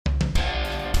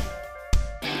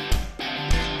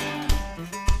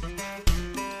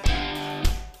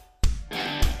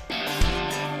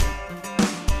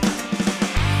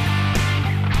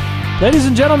Ladies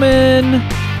and gentlemen,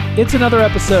 it's another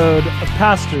episode of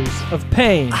Pastors of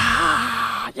Pain.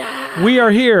 We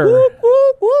are here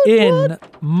in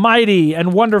mighty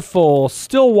and wonderful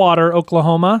Stillwater,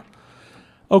 Oklahoma.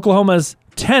 Oklahoma's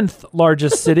 10th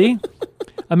largest city.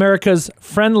 America's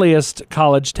friendliest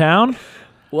college town.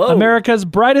 Whoa. America's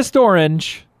brightest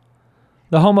orange.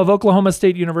 The home of Oklahoma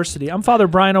State University. I'm Father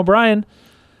Brian O'Brien,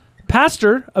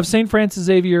 pastor of St. Francis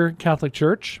Xavier Catholic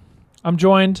Church. I'm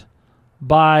joined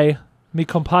by mi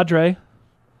compadre.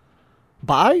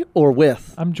 By or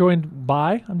with? I'm joined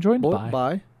by.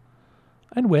 By.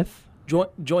 And with.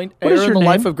 Joint What heir is in your the name?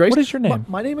 life of grace. What is your name?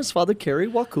 My name is Father Kerry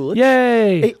Wakulich.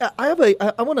 Yay!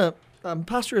 Hey, I'm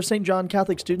pastor of St. John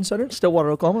Catholic Student Center in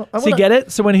Stillwater, Oklahoma. So you get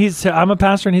it? So when I'm a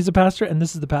pastor and he's a pastor, and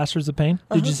this is the Pastors of Pain.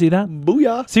 Did you see that?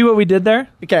 Booyah. See what we did there?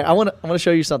 Okay, I want to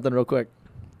show you something real quick.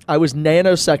 I was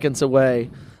nanoseconds away.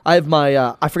 I have my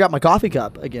I forgot my coffee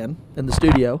cup again in the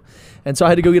studio, and so I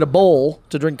had to go get a bowl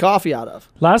to drink coffee out of.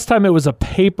 Last time it was a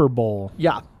paper bowl.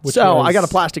 Yeah. Which So was I got a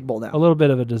plastic bowl A now. little bit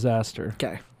of a disaster.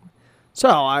 Okay. So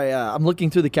I'm looking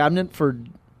through the cabinet for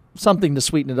something to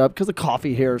sweeten it up because the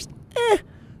coffee here is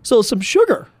So some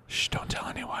sugar. Shh! Don't tell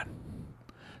anyone.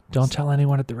 Don't tell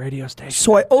anyone at the radio station.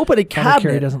 So I open a Father Carey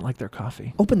cabinet. doesn't like their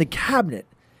coffee. Open the cabinet,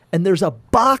 and there's a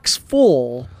box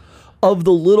full of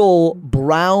the little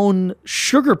brown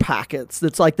sugar packets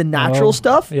that's like the natural Oh,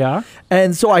 stuff. Yeah.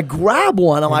 And so I grab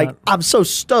one. I'm You're like, not- I'm so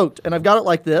stoked. And I've got it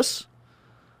like this.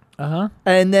 Uh-huh.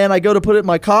 And then I go to put it in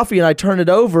my coffee and I turn it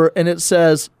over and it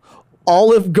says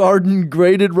Olive Garden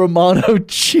grated Romano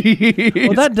cheese.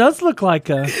 Well, that does look like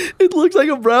a... It looks like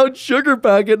a brown sugar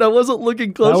packet. And I wasn't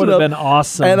looking close That would enough. have been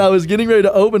awesome. And I was getting ready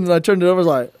to open and I turned it over. I was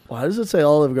like, why does it say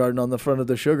Olive Garden on the front of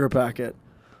the sugar packet?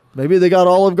 Maybe they got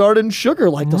Olive Garden sugar,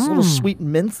 like those little sweet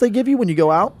mints they give you when you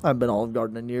go out. I haven't been Olive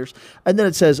Garden in years. And then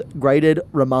it says grated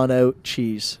Romano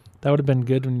cheese. That would have been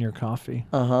good in your coffee.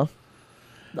 Uh-huh.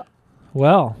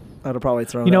 Well, I'd have probably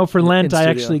thrown you know, it for Lent, in I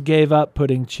studio. actually gave up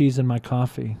putting cheese in my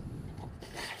coffee.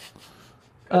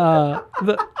 I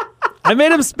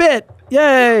made him spit.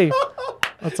 Yay!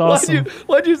 That's awesome.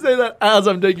 Why'd you say that as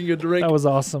I'm taking a drink? That was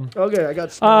awesome. Okay, I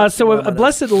got So a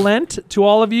blessed Lent to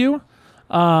all of you.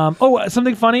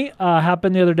 Something funny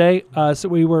happened the other day.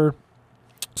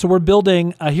 We're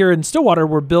building here in Stillwater.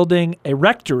 We're building a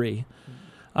rectory,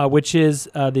 which is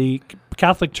the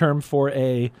Catholic term for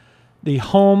the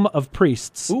home of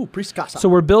priests. Ooh, priest casa. So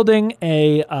we're building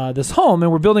this home,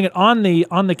 and we're building it on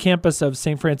the campus of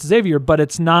St. Francis Xavier, but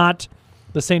it's not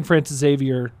the St. Francis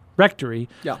Xavier rectory.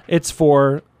 Yeah. It's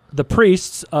for the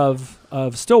priests of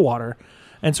Stillwater.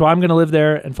 And so I'm going to live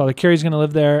there, and Father Carey's going to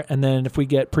live there, and then if we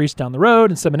get priests down the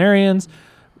road and seminarians,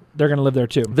 they're going to live there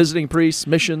too. Visiting priests,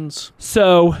 missions.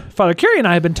 So Father Carey and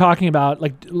I have been talking about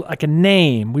like a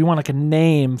name. We want like a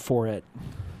name for it.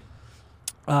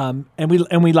 And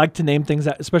we like to name things,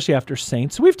 especially after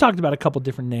saints. So we've talked about a couple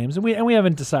different names, and we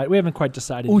haven't decided. We haven't quite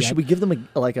decided Ooh, yet. should we give them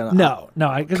a No,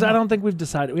 because I don't think we've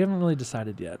decided. We haven't really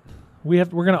decided yet. We're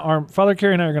gonna Father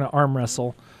Carey and I are gonna arm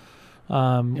wrestle,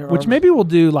 which maybe we'll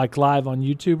do like live on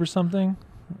YouTube or something.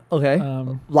 Okay.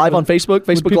 would- Live on Facebook,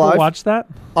 Would Facebook people Live. watch that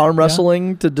Arm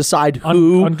wrestling to decide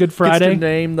who on Good gets Friday? to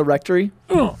name the rectory.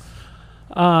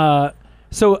 So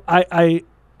I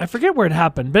forget where it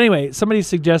happened, but anyway, somebody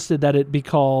suggested that it be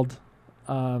called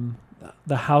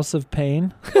the House of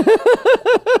Pain.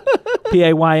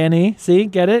 Payne. See,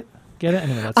 get it?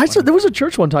 Anyway, that's I funny. said there was a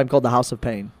church one time called the House of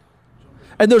Pain,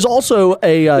 and there's also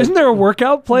a Isn't there a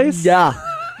workout place? yeah.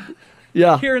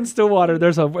 Here in Stillwater,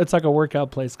 it's like a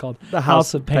workout place called The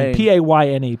House of of Pain. Pain.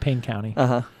 Payne, Payne County.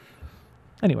 Uh-huh.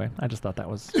 Anyway, I just thought that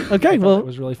was Okay, well- it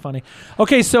was really funny.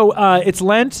 Okay, so it's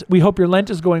Lent. We hope your Lent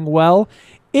is going well.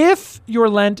 If your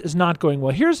Lent is not going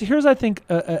well, here's I think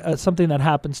something that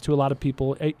happens to a lot of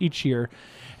people each year,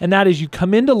 and that is you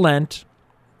come into Lent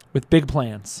with big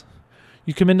plans.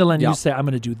 You come into Lent, and you say, I'm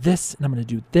going to do this, and I'm going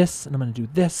to do this, and I'm going to do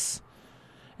this.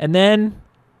 And then,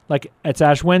 like, it's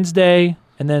Ash Wednesday,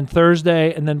 and then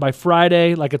Thursday, and then by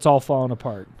Friday, like, it's all falling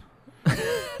apart.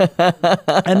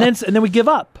 and then we give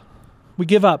up. We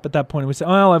give up at that point. We say,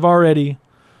 well,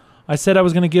 I said I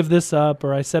was going to give this up,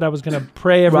 or I said I was going to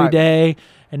pray every Right. day,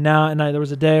 and there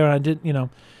was a day when I didn't, and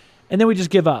then we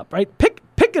just give up, right? Pick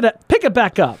it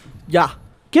back up. Yeah.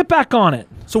 Get back on it.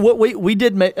 So what we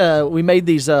did we made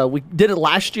these we did it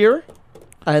last year,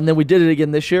 and then we did it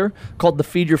again this year called the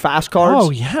Feed Your Fast cards. Oh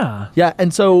yeah. Yeah,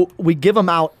 and so we give them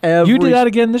out every. You did that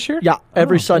again this year? Yeah,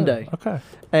 every Oh, good. Sunday. Okay.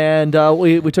 And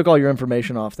we took all your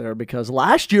information off there because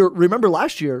last year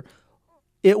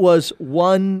it was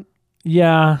one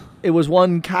Yeah.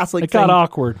 Catholic It got thing.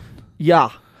 awkward. Yeah.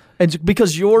 And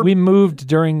because We moved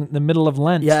during the middle of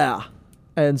Lent. yeah.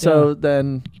 And so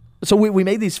then So we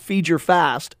made these feed your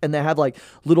fast, and they have like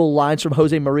little lines from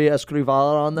Jose Maria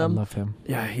Escrivala on I them. love him.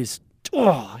 Yeah, he's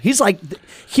like,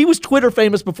 he was Twitter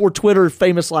famous before Twitter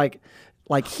famous. Like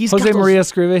he's got Jose those- Maria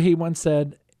Escriva, he once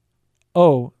said,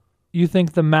 "Oh, you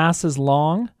think the mass is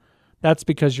long? That's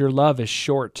because your love is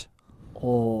short."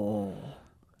 Oh,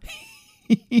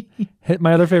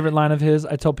 My other favorite line of his,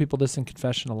 I tell people this in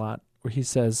confession a lot, where he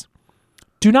says,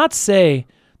 "Do not say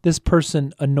this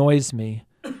person annoys me.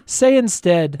 Say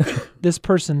instead, this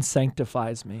person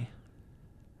sanctifies me."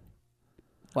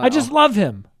 wow. I just love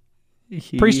him.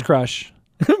 Priest crush.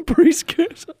 Priest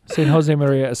crush. Saint Jose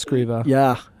Maria Escriva.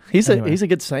 Yeah. He's Anyway. a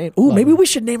good saint. Ooh, Love maybe him. we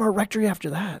should name our rectory after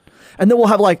that. And then we'll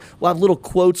have little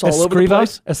quotes all over the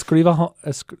place.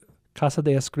 Casa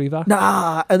de Escriva.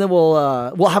 Nah, and then we'll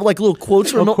have like little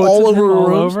quotes from Oh, him quotes all of him over the all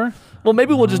rooms. over? Well,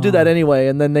 maybe we'll just do that anyway,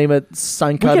 and then name it We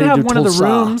Sankari could have de one of the Tulsa.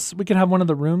 rooms. We could have one of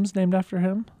the rooms named after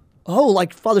him. Oh,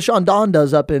 like Father Sean Don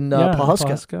does up in Pawhuska.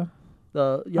 Pawhuska. Yeah.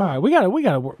 All right, we got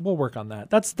to. We'll work on that.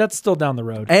 That's still down the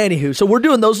road. Anywho, so we're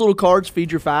doing those little cards,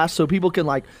 feed your fast, so people can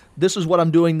like, this is what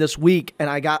I'm doing this week, and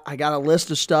I got a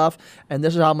list of stuff, and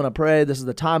this is how I'm gonna pray. This is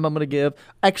the time I'm gonna give.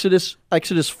 Exodus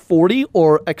 40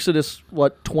 or Exodus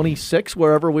 26,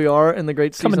 wherever we are in the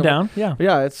great season. Coming down. Yeah.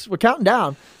 Yeah, we're counting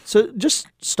down. So just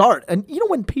start, and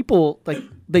when people like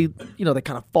they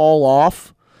kind of fall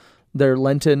off their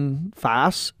Lenten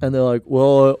fasts, and they're like,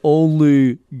 well, I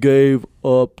only gave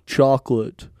up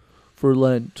chocolate for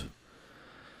Lent.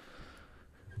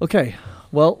 Okay,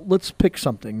 well, let's pick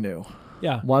something new.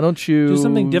 Yeah. Why don't you Do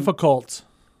something difficult.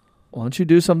 Why don't you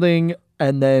do something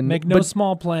and then Make no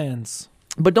small plans.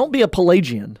 but don't be a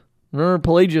Pelagian. Remember,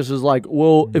 Pelagius is like,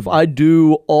 well, if I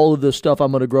do all of this stuff,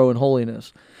 I'm going to grow in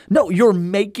holiness. No, you're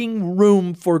making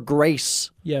room for grace.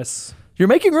 Yes. You're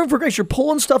making room for grace. You're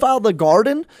pulling stuff out of the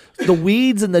garden, the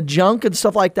weeds and the junk and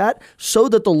stuff like that, so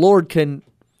that the Lord can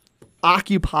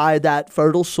occupy that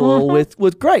fertile soil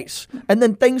with grace. And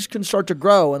then things can start to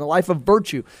grow in a life of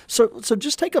virtue. So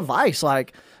just take advice.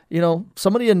 Like,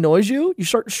 somebody annoys you, you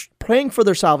start praying for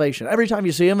their salvation. Every time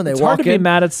you see them and they It's walk hard to be in.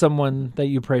 mad at someone that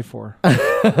you pray for.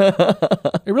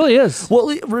 It really is.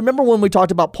 Well, remember when we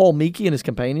talked about Paul Miki and his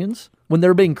companions? When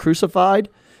they're being crucified,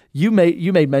 you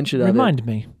made mention of Remind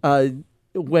me.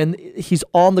 when he's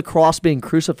on the cross being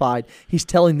crucified, he's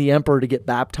telling the emperor to get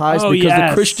baptized because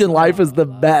yes. the Christian life is the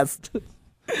best.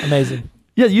 Amazing.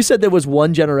 Yeah, you said there was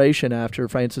one generation after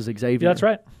Francis Xavier. Yeah, that's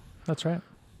right. That's right.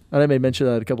 And I made mention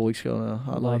of that a couple weeks ago.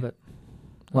 I love it.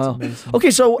 That's Wow. amazing.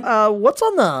 Okay, so what's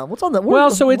on the?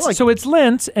 Well, so it's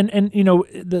Lent, and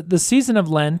the season of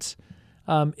Lent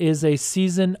is a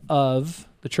season of,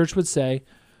 the church would say,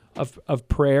 of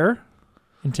prayer,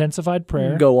 intensified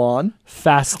prayer, go on.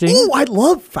 fasting, Oh, I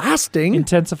love fasting.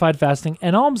 intensified fasting,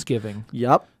 and almsgiving,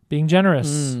 Yep. being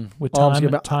generous with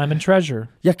Almsgiving. time and treasure.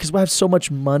 Yeah, because we have so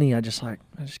much money. I just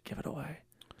give it away.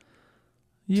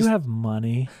 You have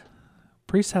money.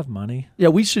 Priests have money. Yeah,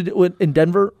 we should in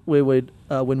Denver. We would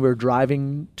when we were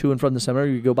driving to and from the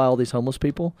seminary, you go by all these homeless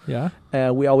people. Yeah.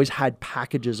 We always had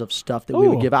packages of stuff that we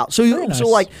would Ooh, give out. So very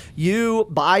nice. you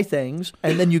buy things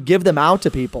and then you give them out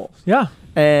to people, Yeah.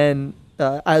 and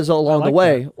as along the like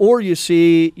way, or you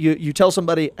see you tell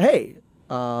somebody, hey,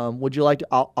 would you like to?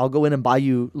 I'll go in and buy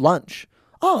you lunch.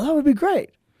 Oh, that would be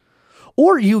great.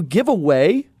 Or you give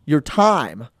away your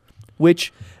time,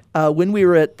 which. When we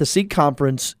were at the Seek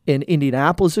Conference in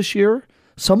Indianapolis this year,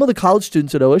 some of the college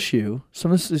students at OSU,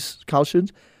 some of these college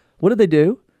students, what did they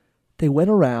do? They went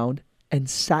around and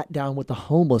sat down with the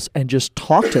homeless and just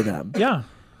talked to them. Yeah.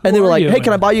 And they Who were are like, you? hey,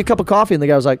 can I buy you a cup of coffee? And the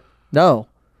guy was like, no.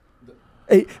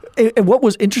 And what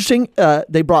was interesting,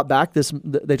 they brought back this,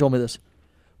 they told me this.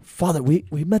 Father, we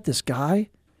met this guy,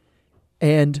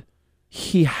 and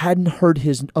he hadn't heard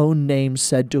his own name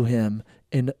said to him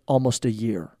in almost a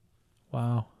year.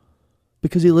 Wow.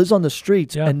 Because he lives on the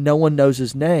streets Yeah. and no one knows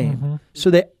his name. Mm-hmm.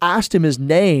 So they asked him his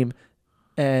name,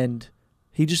 and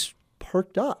he just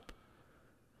perked up.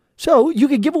 So you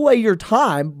could give away your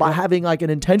time by having like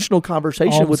an intentional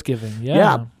conversation with. Almsgiving.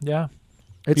 Yeah. Yeah.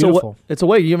 It's Beautiful. a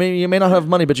way. You may not have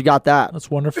money, but you got that.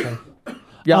 That's wonderful.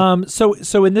 Yeah.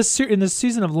 So in this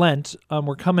season of Lent,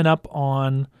 we're coming up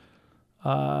on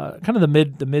kind of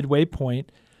the midway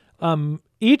point.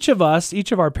 Each of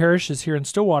our parishes here in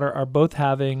Stillwater are both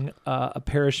having a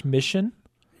parish mission.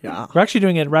 Yeah. We're actually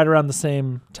doing it right around the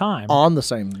same time. On the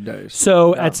same days.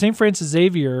 So Yeah. at St. Francis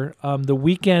Xavier, the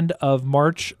weekend of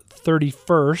March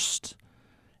 31st,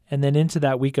 and then into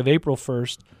that week of April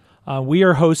 1st, we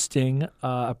are hosting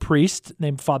a priest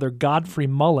named Father Godfrey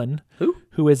Mullen,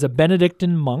 who is a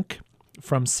Benedictine monk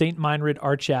from St. Meinrad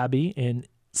Archabbey in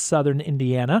southern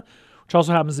Indiana, which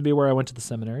also happens to be where I went to the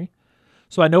seminary.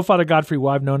 So I know Father Godfrey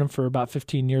well. I've known him for about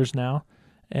 15 years now,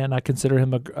 and I consider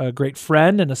him a great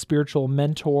friend and a spiritual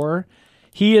mentor.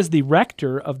 He is the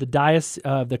rector of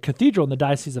the cathedral in the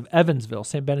Diocese of Evansville,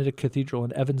 St. Benedict Cathedral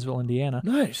in Evansville, Indiana.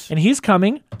 Nice. And he's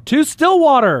coming to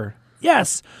Stillwater.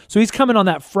 Yes. So he's coming on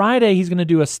that Friday. He's going to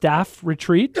do a staff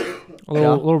retreat, a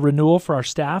little renewal for our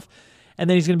staff. And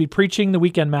then he's going to be preaching the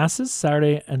weekend masses,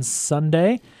 Saturday and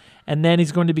Sunday. And then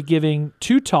he's going to be giving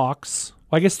 2 talks.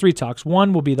 Well, I guess 3 talks.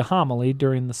 One will be the homily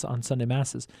on Sunday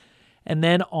masses. And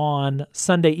then on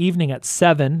Sunday evening at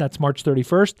 7, that's March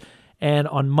 31st, and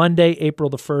on Monday, April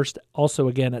the 1st, also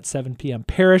again at 7 p.m.,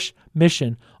 Parish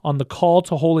Mission on the Call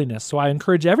to Holiness. So I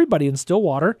encourage everybody in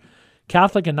Stillwater,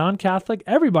 Catholic and non-Catholic,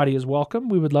 everybody is welcome.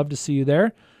 We would love to see you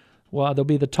there. Well, there'll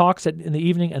be the talks in the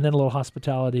evening and then a little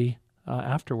hospitality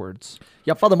afterwards.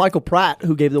 Yeah, Father Michael Pratt,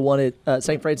 who gave the one at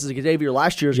St. Francis Xavier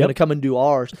last year, is going to come and do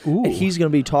ours. Ooh. And he's going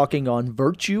to be talking on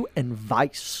virtue and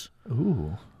vice.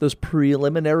 Ooh. Those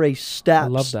preliminary steps I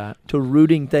love that. to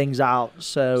rooting things out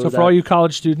so for all you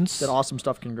college students, that awesome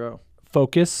stuff can grow.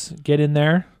 Focus, get in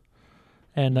there,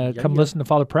 and come listen to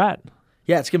Father Pratt.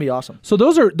 Yeah, it's going to be awesome. So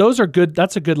those are good.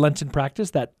 That's a good Lenten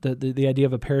practice, that the idea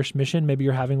of a parish mission. Maybe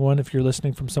you're having one if you're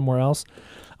listening from somewhere else.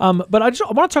 But I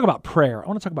want to talk about prayer.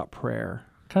 Can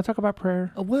I talk about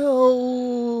prayer?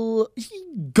 Well,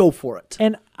 go for it.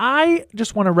 And I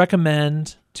just want to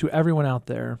recommend to everyone out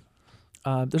there,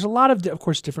 there's a lot of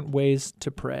course, different ways to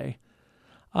pray.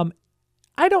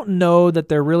 I don't know that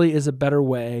there really is a better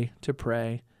way to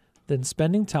pray than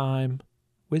spending time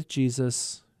with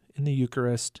Jesus in the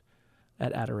Eucharist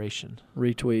at adoration.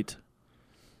 Retweet.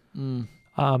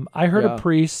 I heard a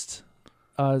priest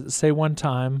say one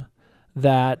time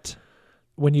that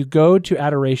when you go to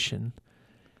adoration,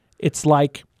 it's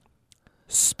like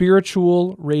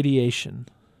spiritual radiation.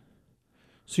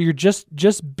 So you're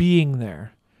just being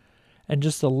there and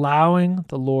just allowing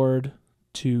the Lord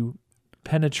to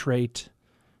penetrate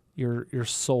your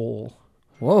soul.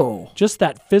 Whoa. Just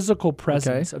that physical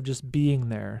presence of just being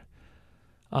there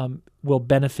will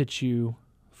benefit you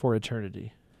for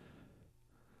eternity.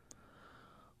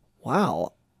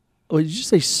 Wow. What did you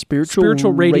say?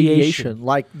 Spiritual radiation,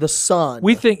 like the sun.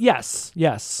 We think, yes.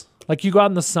 Like you go out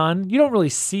in the sun, you don't really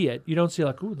see it. You don't see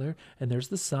like, ooh, there's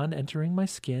the sun entering my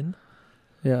skin.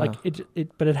 Yeah. Like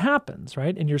but it happens,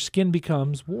 right? And your skin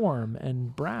becomes warm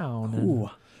and brown. Ooh.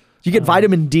 You get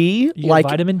vitamin D. You get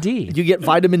vitamin D. You get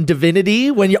vitamin divinity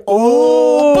when you.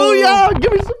 Oh, booyah!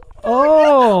 Give me some.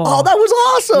 Oh, that was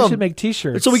awesome. We should make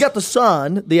T-shirts. So we got the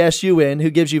sun, the S-U-N, who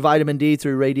gives you vitamin D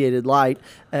through radiated light,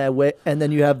 and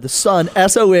then you have the sun,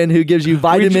 S-O-N, who gives you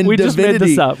vitamin we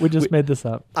divinity. We just made this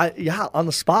up. Yeah, on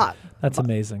the spot. That's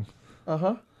amazing.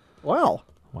 Wow.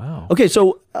 Okay,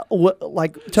 so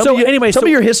tell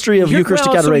me your history of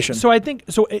Eucharistic adoration. So I think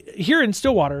here in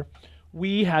Stillwater,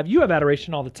 you have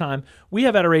adoration all the time. We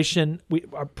have adoration.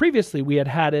 Previously we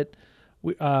had it.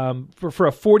 For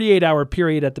a 48-hour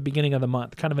period at the beginning of the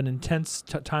month, kind of an intense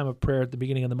time of prayer at the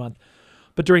beginning of the month.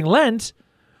 But during Lent,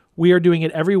 we are doing it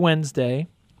every Wednesday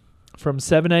from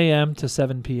 7 a.m. to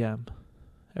 7 p.m.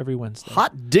 every Wednesday.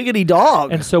 Hot diggity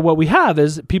dog. And so what we have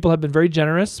is people have been very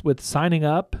generous with signing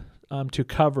up to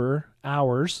cover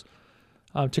hours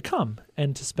to come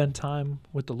and to spend time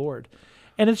with the Lord.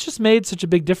 And it's just made such a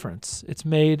big difference. It's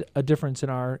made a difference in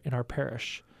our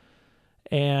parish.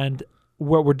 And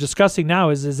what we're discussing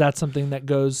now is that something that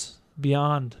goes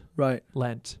beyond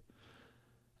Lent?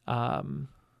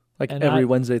 Every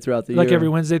Wednesday throughout the year. Like every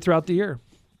Wednesday throughout the year.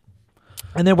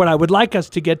 And then what I would like us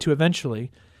to get to eventually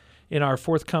in our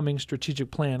forthcoming strategic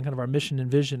plan, kind of our mission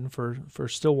and vision for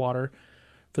Stillwater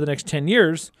for the next 10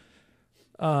 years,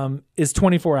 is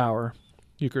 24-hour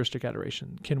Eucharistic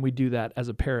adoration. Can we do that as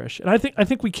a parish? And I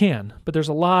think we can, but there's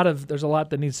a lot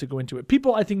that needs to go into it.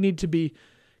 People, I think, need to be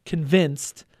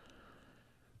convinced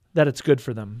that it's good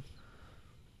for them.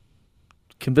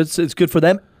 Convinced it's good for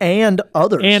them and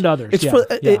others. It's yeah. for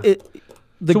the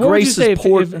so grace is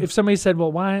poured. If somebody said,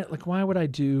 "Well, why would I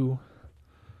do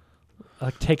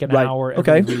take an hour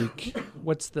every week?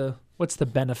 What's the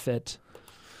benefit?"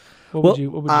 What would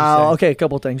you say? Okay, a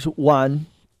couple of things. One,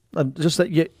 just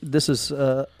that this is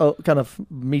kind of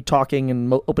me talking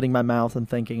and opening my mouth and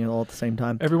thinking all at the same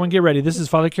time. Everyone, get ready. This is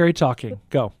Father Carey talking.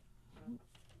 Go.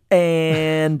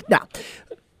 And now.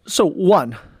 So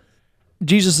one,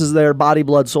 Jesus is there, body,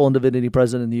 blood, soul, and divinity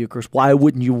present in the Eucharist. Why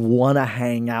wouldn't you want to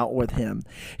hang out with him?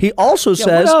 He also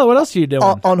says, what else are you doing?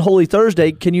 On Holy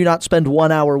Thursday, can you not spend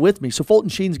 1 hour with me? So Fulton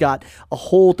Sheen's got a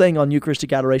whole thing on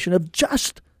Eucharistic adoration of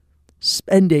just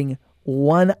spending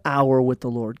 1 hour with the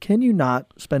Lord. Can you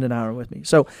not spend an hour with me?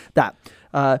 So that.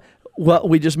 Well,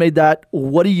 we just made that.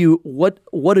 What are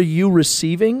you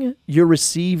receiving? You're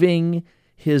receiving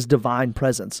his divine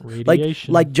presence.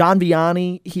 Radiation. Like John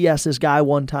Vianney, he asked this guy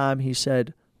one time, he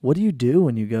said, what do you do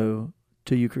when you go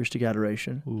to Eucharistic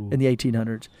adoration in the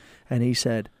 1800s? And he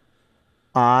said,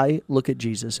 I look at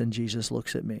Jesus and Jesus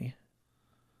looks at me.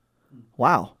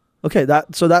 Wow. Okay,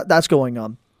 that's going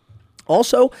on.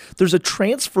 Also, there's a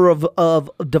transfer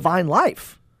of divine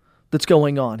life that's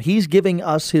going on. He's giving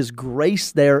us his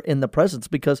grace there in the presence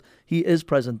because he is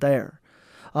present there.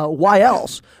 Why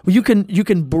else? Well, you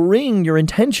can bring your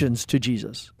intentions to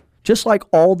Jesus, just like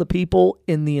all the people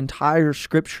in the entire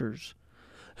scriptures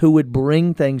who would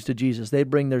bring things to Jesus. They'd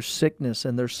bring their sickness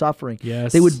and their suffering.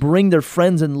 Yes. They would bring their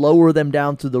friends and lower them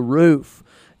down to the roof.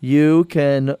 You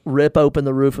can rip open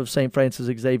the roof of St. Francis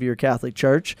Xavier Catholic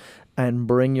Church and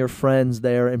bring your friends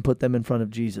there and put them in front of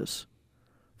Jesus.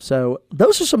 So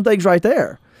those are some things right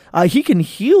there. He can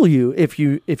heal you if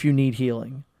you need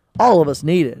healing. All of us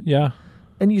need it. Yeah.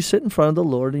 And you sit in front of the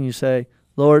Lord and you say,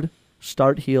 Lord,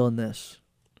 start healing this.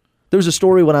 There was a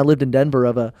story when I lived in Denver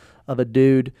of a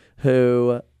dude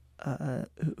who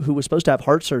was supposed to have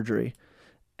heart surgery,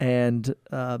 and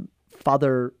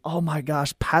Father, oh my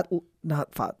gosh, Pat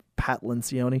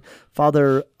Lencioni,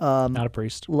 Father, Not a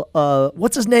priest.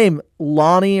 what's his name?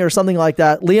 Lonnie or something like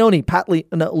that. Leone,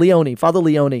 Father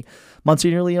Leone.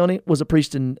 Monsignor Leone was a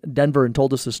priest in Denver and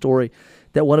told us a story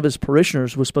that one of his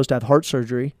parishioners was supposed to have heart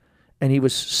surgery, and he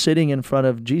was sitting in front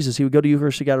of Jesus. He would go to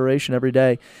Eucharistic adoration every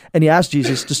day, and he asked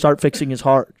Jesus to start fixing his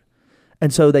heart.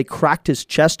 And so they cracked his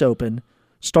chest open,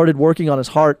 started working on his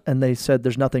heart, and they said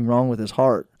there's nothing wrong with his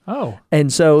heart. Oh.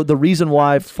 And so the reason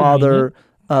why Father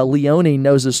Leone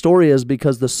knows the story is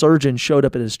because the surgeon showed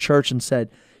up at his church and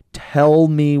said, tell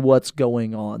me what's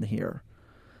going on here.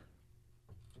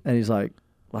 And he's like,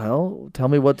 well, tell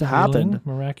me what happened.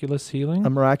 Miraculous healing. A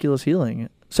miraculous healing.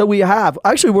 So we're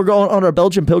going on our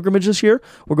Belgian pilgrimage this year.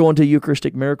 We're going to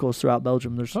Eucharistic miracles throughout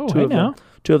Belgium. There's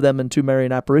two of them and 2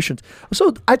 Marian apparitions.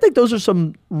 So I think those are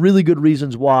some really good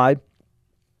reasons why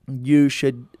you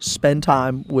should spend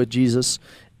time with Jesus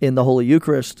in the Holy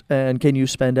Eucharist, and can you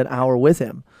spend an hour with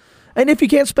him? And if you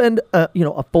can't spend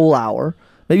a full hour,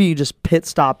 maybe you just pit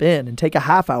stop in and take a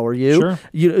half hour. Sure.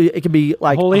 It can be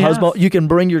like Holy a husband. half. You can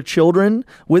bring your children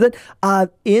with it.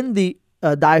 In the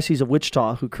Diocese of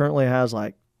Wichita, who currently has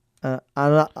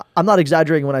I'm not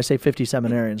exaggerating when I say 50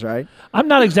 seminarians, right? I'm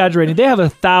not exaggerating. They have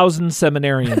 1,000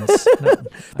 seminarians. No.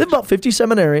 They have about 50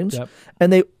 seminarians, Yep.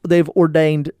 and they've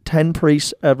ordained 10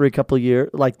 priests every couple of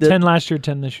years. 10 last year,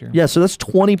 10 this year. Yeah, so that's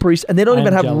 20 priests, and they don't I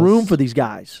even am have jealous. room for these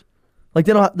guys. Like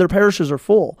their parishes are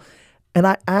full. And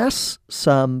I asked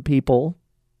some people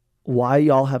why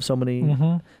y'all have so many,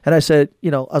 Mm-hmm. and I said, I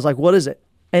was like, what is it?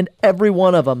 And every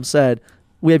one of them said,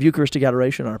 we have Eucharistic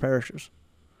adoration in our parishes.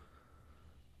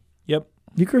 Yep.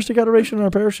 Eucharistic adoration in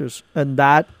our parishes, and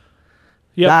that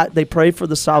they pray for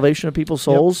the salvation of people's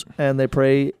souls, and they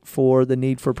pray for the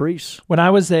need for priests. When I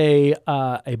was a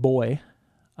boy,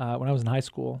 when I was in high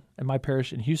school, in my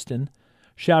parish in Houston,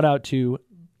 shout out to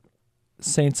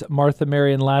Saints Martha,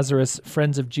 Mary, and Lazarus,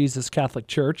 Friends of Jesus Catholic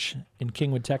Church in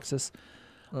Kingwood, Texas.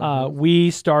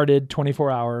 We started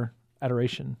 24-hour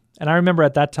adoration. And I remember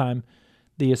at that time,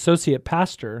 the associate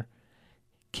pastor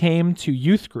came to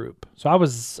youth group. So I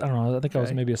was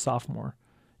maybe a sophomore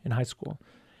in high school.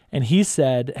 And he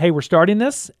said, hey, we're starting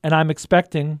this, and I'm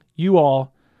expecting you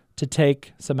all to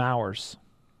take some hours.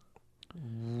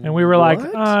 And we were like,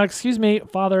 excuse me,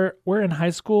 Father, we're in high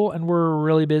school, and we're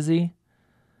really busy.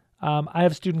 I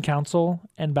have student council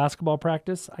and basketball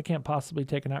practice. I can't possibly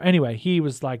take an hour. Anyway, he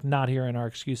was like not hearing our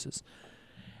excuses.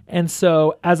 And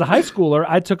so as a high schooler,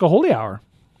 I took a holy hour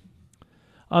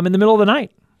in the middle of the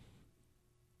night.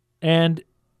 And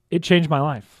it changed my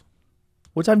life.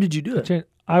 What time did you do it?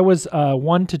 I was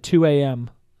 1 to 2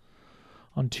 a.m.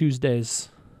 on Tuesdays.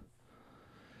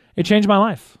 It changed my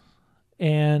life.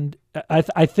 And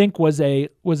I think was a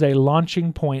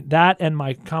launching point. That and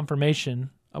my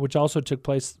confirmation, which also took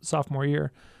place sophomore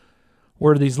year,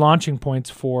 were these launching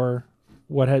points for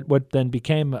what then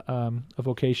became a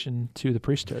vocation to the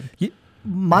priesthood.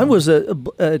 Mine was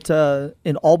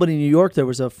in Albany, New York. There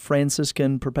was a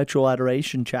Franciscan Perpetual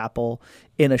Adoration Chapel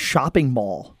in a shopping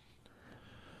mall,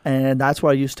 and that's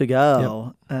where I used to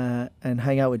go and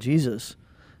hang out with Jesus.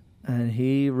 And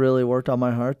he really worked on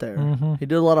my heart there. Mm-hmm. He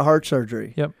did a lot of heart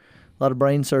surgery. Yep, a lot of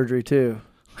brain surgery too.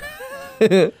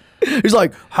 He's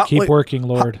like, keep working,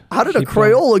 Lord. How did a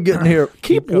Crayola get in here?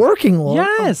 Keep working, Lord.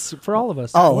 Yes, for all of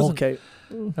us. Oh, okay.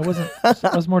 I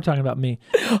was more talking about me.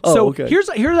 So okay. here's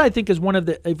I think is one of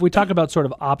the, if we talk about sort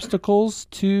of obstacles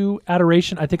to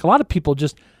adoration, I think a lot of people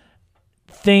just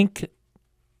think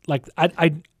like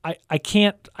I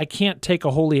can't take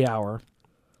a holy hour.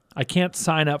 I can't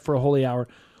sign up for a holy hour.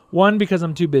 One, because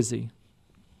I'm too busy.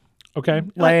 Okay?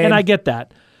 Lame. And I get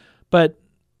that. But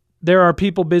there are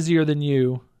people busier than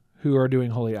you who are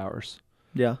doing holy hours.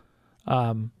 Yeah.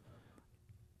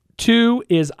 Two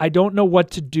is I don't know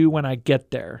what to do when I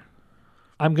get there.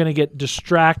 I'm going to get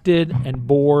distracted and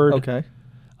bored. Okay.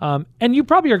 And you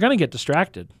probably are going to get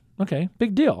distracted. Okay,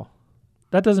 big deal.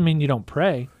 That doesn't mean you don't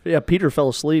pray, Yeah, Peter fell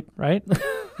asleep. right?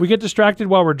 We get distracted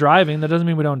while we're driving. That doesn't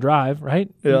mean we don't drive, right?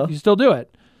 Yeah. You still do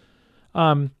it.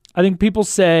 I think people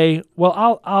say,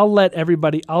 well, I'll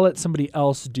let somebody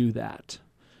else do that.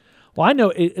 Well, I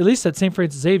know at least at St.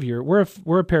 Francis Xavier,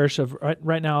 we're a parish of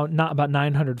right now not about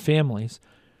 900 families.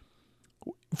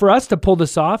 For us to pull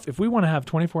this off, if we want to have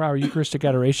 24-hour Eucharistic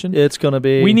adoration, It's going to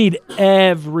be... we need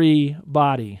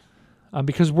everybody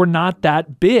because we're not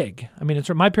that big. I mean, it's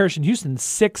my parish in Houston,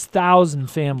 6,000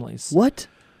 families. What?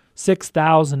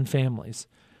 6,000 families.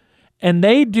 And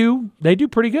they do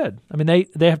pretty good. I mean,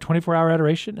 they have 24-hour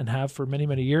adoration and have for many,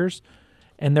 many years,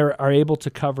 and they are able to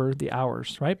cover the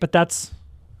hours, right? But that's,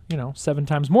 7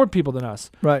 times more people than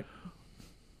us. Right.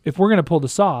 If we're going to pull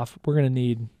this off, we're going to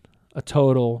need a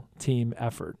total team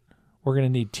effort. We're going to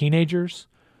need teenagers.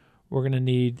 We're going to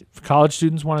need college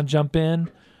students want to jump in,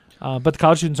 but the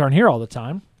college students aren't here all the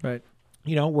time. Right.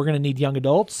 We're going to need young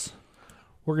adults.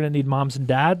 We're going to need moms and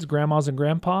dads, grandmas and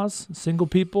grandpas, single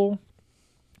people,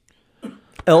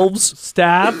 Elves.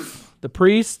 staff, the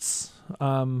priests.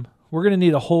 We're going to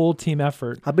need a whole team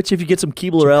effort I bet you if you get some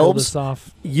to Keebler pull elves, this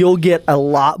off. you'll get a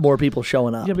lot more people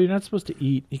showing up. Yeah, but you're not supposed to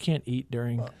eat. You can't eat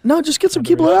during. No, just get some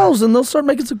Adoration. Keebler elves and they'll start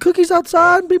making some cookies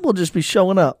outside and people will just be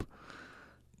showing up.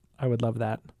 I would love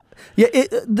that. Yeah,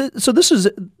 so this is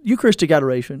Eucharistic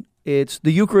adoration. It's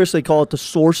the Eucharist, they call it the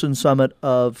source and summit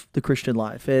of the Christian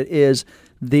life. It is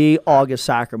the august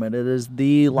sacrament. It is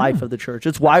the life of the church.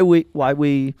 It's why we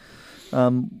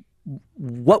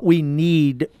what we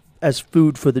need as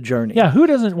food for the journey. Yeah, who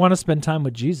doesn't want to spend time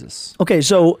with Jesus? Okay,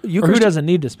 so Or who Eucharistic, doesn't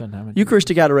need to spend time with Jesus?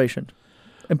 Eucharistic adoration.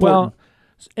 Important.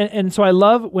 Well, and so I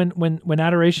love when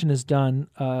adoration is done.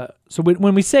 So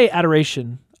when we say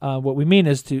adoration, what we mean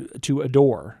is to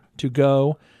adore, to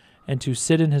go and to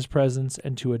sit in his presence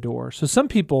and to adore. So some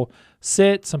people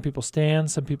sit, some people stand,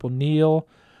 some people kneel,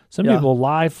 some Yeah. people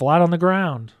lie flat on the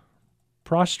ground,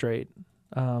 prostrate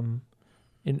in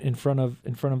front of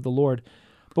the Lord.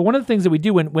 But one of the things that we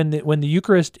do when the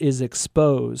Eucharist is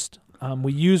exposed,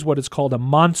 we use what is called a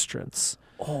monstrance,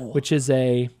 which is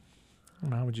I don't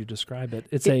know, how would you describe it?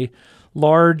 It's a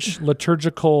large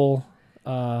liturgical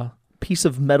Piece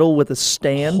of metal with a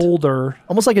stand. holder.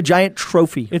 Almost like a giant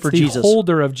trophy It's for the Jesus.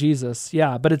 holder of Jesus,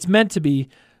 yeah. But it's meant to be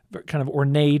kind of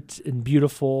ornate and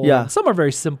beautiful. Yeah. Some are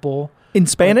very simple. In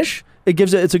Spanish,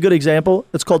 it's a good example.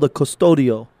 It's called the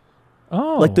custodio.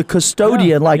 Oh. Like the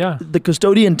custodian, yeah. the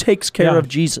custodian takes care Yeah. of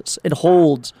Jesus. It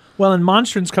holds. Well, and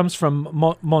monstrance comes from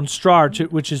monstrar,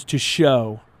 which is to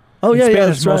show. Oh, In yeah,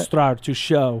 Spanish, that's right. mostrar, to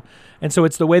show. And so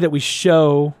it's the way that we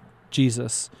show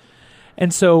Jesus.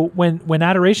 And so when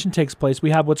adoration takes place,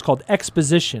 we have what's called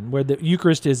exposition, where the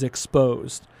Eucharist is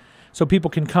exposed. So people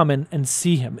can come and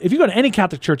see him. If you go to any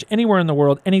Catholic church anywhere in the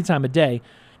world, any time of day,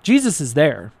 Jesus is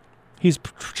there. He's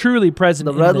truly present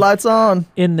The red light's on.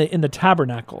 in the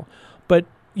tabernacle. But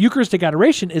Eucharistic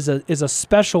adoration is a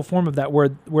special form of that where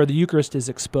the Eucharist is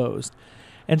exposed.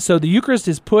 And so the Eucharist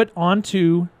is put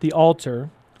onto the altar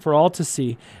for all to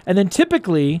see. And then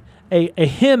typically a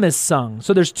hymn is sung.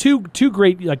 So there's two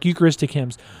great Eucharistic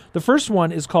hymns. The first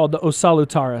one is called the O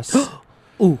Salutaris.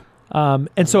 Ooh.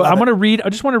 And so I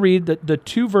just want to read the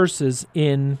two verses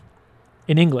in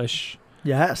English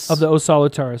Yes. of the O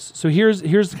Salutaris. So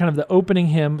here's kind of the opening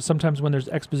hymn. Sometimes when there's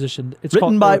exposition, it's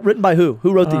written by who?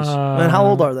 Who wrote these? And how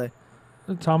old are they?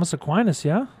 Thomas Aquinas.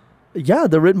 Yeah. Yeah,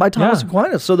 they're written by Thomas Yeah.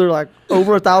 Aquinas. So they're like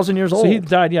over 1,000 years old. So he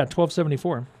died,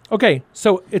 1274. Okay,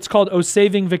 so it's called O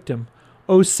Saving Victim.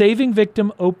 O saving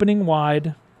victim, opening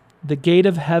wide, the gate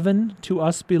of heaven to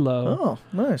us below. Oh,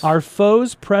 nice. Our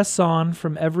foes press on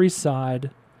from every side.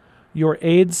 Your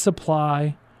aid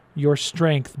supply, your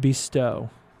strength bestow.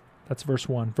 That's verse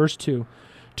 1. Verse 2.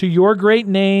 To your great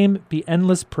name be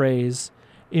endless praise,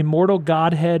 immortal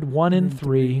Godhead, one in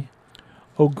three.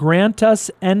 O grant us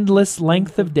endless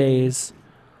length of days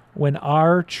when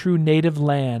our true native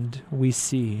land we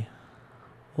see.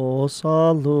 O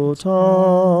salutaris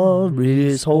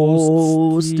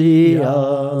hostia.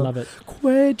 Love it.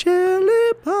 Que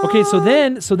celibat. Okay, so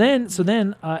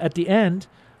then at the end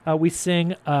we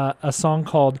sing a song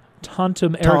called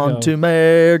Tantum Ergo. Tantum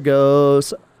ergo.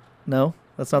 No,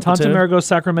 That's not the Tantum tune. ergo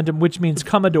sacramentum, which means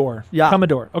come adore. Yeah. Come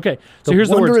adore. Okay, so The here's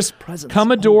the wondrous words. presence.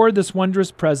 Come adore this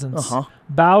wondrous presence. Uh-huh.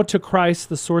 Bow to Christ,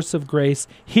 the source of grace.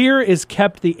 Here is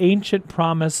kept the ancient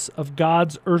promise of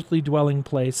God's earthly dwelling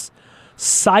place.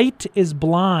 Sight is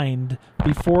blind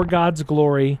before God's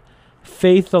glory.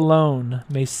 Faith alone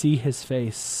may see his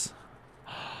face.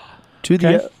 To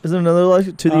the Okay. is there another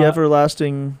like to the Uh,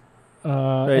 everlasting?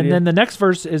 And then the next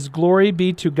verse is glory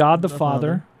be to God the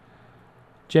Father.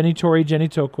 Genitori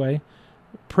genitoque.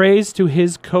 Praise to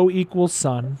his co-equal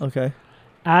Son. Okay.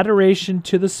 Adoration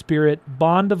to the Spirit.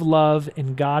 Bond of love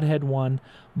in Godhead one.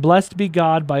 Blessed be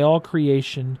God by all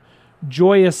creation.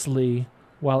 Joyously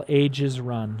while ages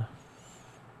run.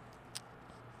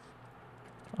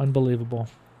 Unbelievable.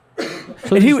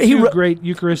 So And these he two wrote- great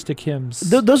Eucharistic hymns.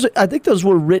 Those I think those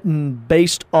were written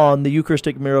based on the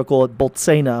Eucharistic miracle at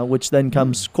Bolsena, which then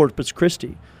comes Corpus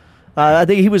Christi. I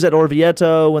think he was at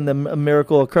Orvieto when the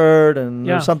miracle occurred, and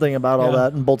Yeah. there's something about all Yeah.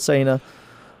 that in Bolsena.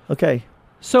 Okay.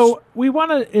 So we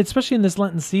want to, especially in this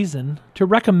Lenten season, to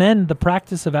recommend the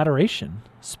practice of adoration,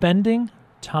 spending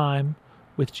time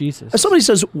with Jesus. If somebody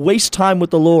says waste time with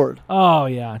the Lord, Oh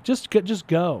yeah, just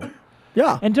go,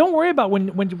 yeah, and don't worry about when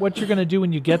what you're going to do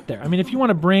when you get there. I mean, if you want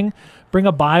to bring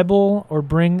a Bible or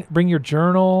bring your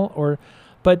journal, or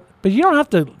but you don't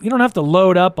have to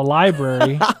load up a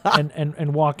library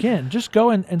and walk in. Just go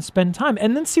and spend time,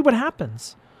 and then see what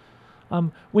happens.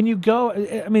 When you go,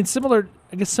 I mean, similar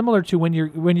to when you're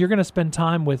going to spend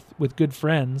time with good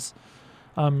friends.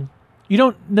 You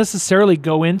don't necessarily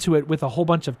go into it with a whole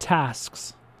bunch of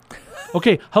tasks.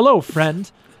 Okay, hello,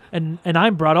 friend, and I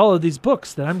brought all of these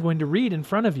books that I'm going to read in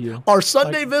front of you. our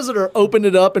Sunday visitor opened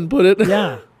it up and put it.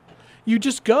 Yeah, you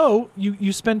just go.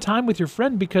 You spend time with your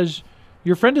friend because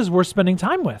your friend is worth spending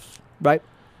time with, Right.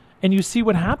 and you see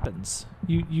what happens.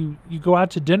 You go out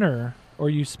to dinner or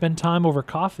you spend time over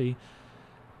coffee,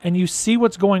 and you see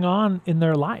what's going on in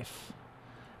their life.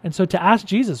 And so to ask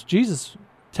Jesus,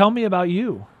 tell me about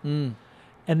you. Mm.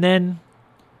 And then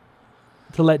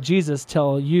to let Jesus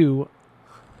tell you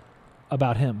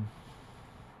about him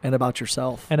And about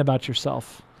yourself. and about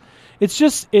yourself. It's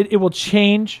just, it will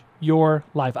change your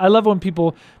life. I love when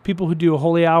people who do a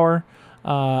holy hour,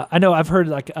 I know I've heard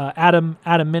like Adam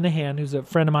Minahan, who's a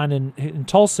friend of mine in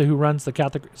Tulsa, who runs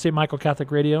the St. Michael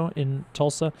Catholic Radio in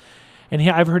Tulsa. And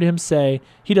I've heard him say,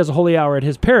 he does a holy hour at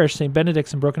his parish, St.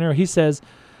 Benedict's in Broken Arrow. He says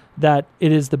that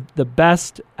it is the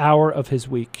best hour of his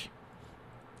week.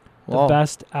 The Wow.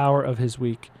 best hour of his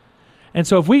week. And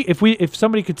so if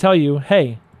somebody could tell you,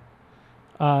 hey,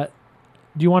 do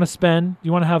you want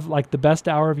to have like the best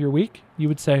hour of your week? You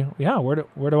would say, yeah,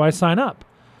 where do I sign up?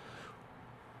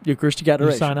 Eucharistic You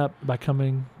adoration. sign up by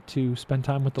coming to spend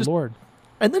time with the Lord.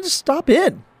 And then just stop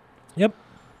in. Yep.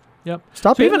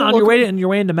 Stop So in. even and on your look-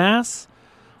 way into Mass,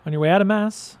 on your way out of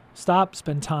Mass, stop,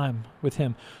 spend time with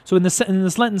Him. So in this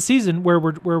Lenten season, where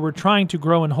we're trying to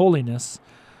grow in holiness,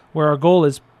 where our goal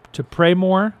is to pray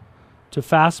more, to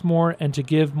fast more, and to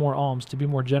give more alms, to be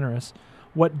more generous,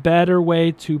 what better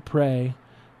way to pray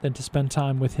than to spend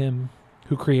time with Him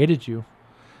who created you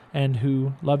and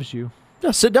who loves you?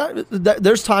 Yeah, sit down.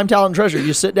 There's time, talent, and treasure.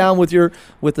 You sit down with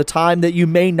the time that you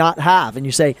may not have, and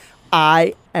you say,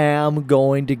 I am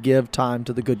going to give time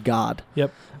to the good God.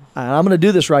 Yep. And I'm going to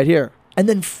do this right here. And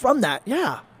then from that,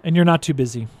 And you're not too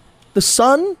busy. the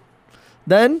sun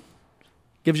then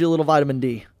gives you a little vitamin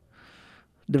D.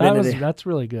 Divinity. That's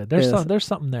really good. There's Yes. there's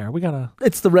something there. We gotta.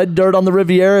 It's the red dirt on the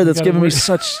Riviera that's gotta giving me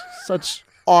work. such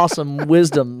awesome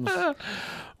wisdoms.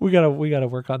 We gotta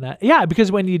work on that. Yeah, because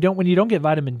when you don't get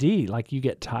vitamin D, like you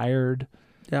get tired,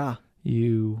 Yeah.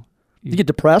 you You get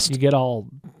depressed you get all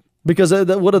because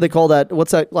what do they call that?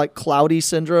 What's that, like cloudy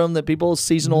syndrome that people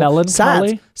seasonal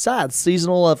Melancholy? SAD,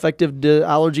 seasonal affective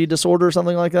allergy disorder or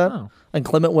something like that, oh,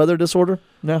 inclement weather disorder.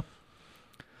 Yeah.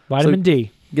 vitamin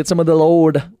D. Get some of the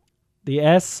Lord. The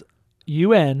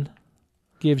SUN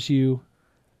gives you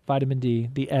vitamin D.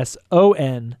 The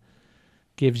SON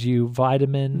gives you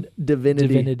vitamin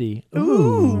divinity.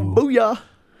 Ooh. Booyah.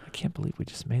 I can't believe we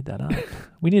just made that up.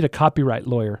 We need a copyright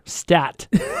lawyer. Stat.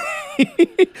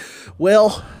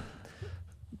 Well,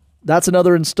 that's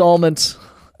another installment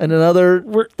and another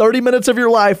 30 minutes of your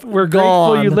life. We're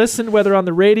gone. grateful you listened, whether on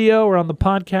the radio or on the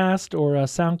podcast or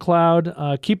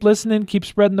SoundCloud. Keep listening. Keep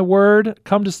spreading the word.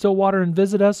 Come to Stillwater and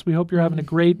visit us. We hope you're having a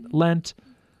great Lent,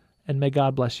 and may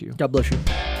God bless you. God bless you.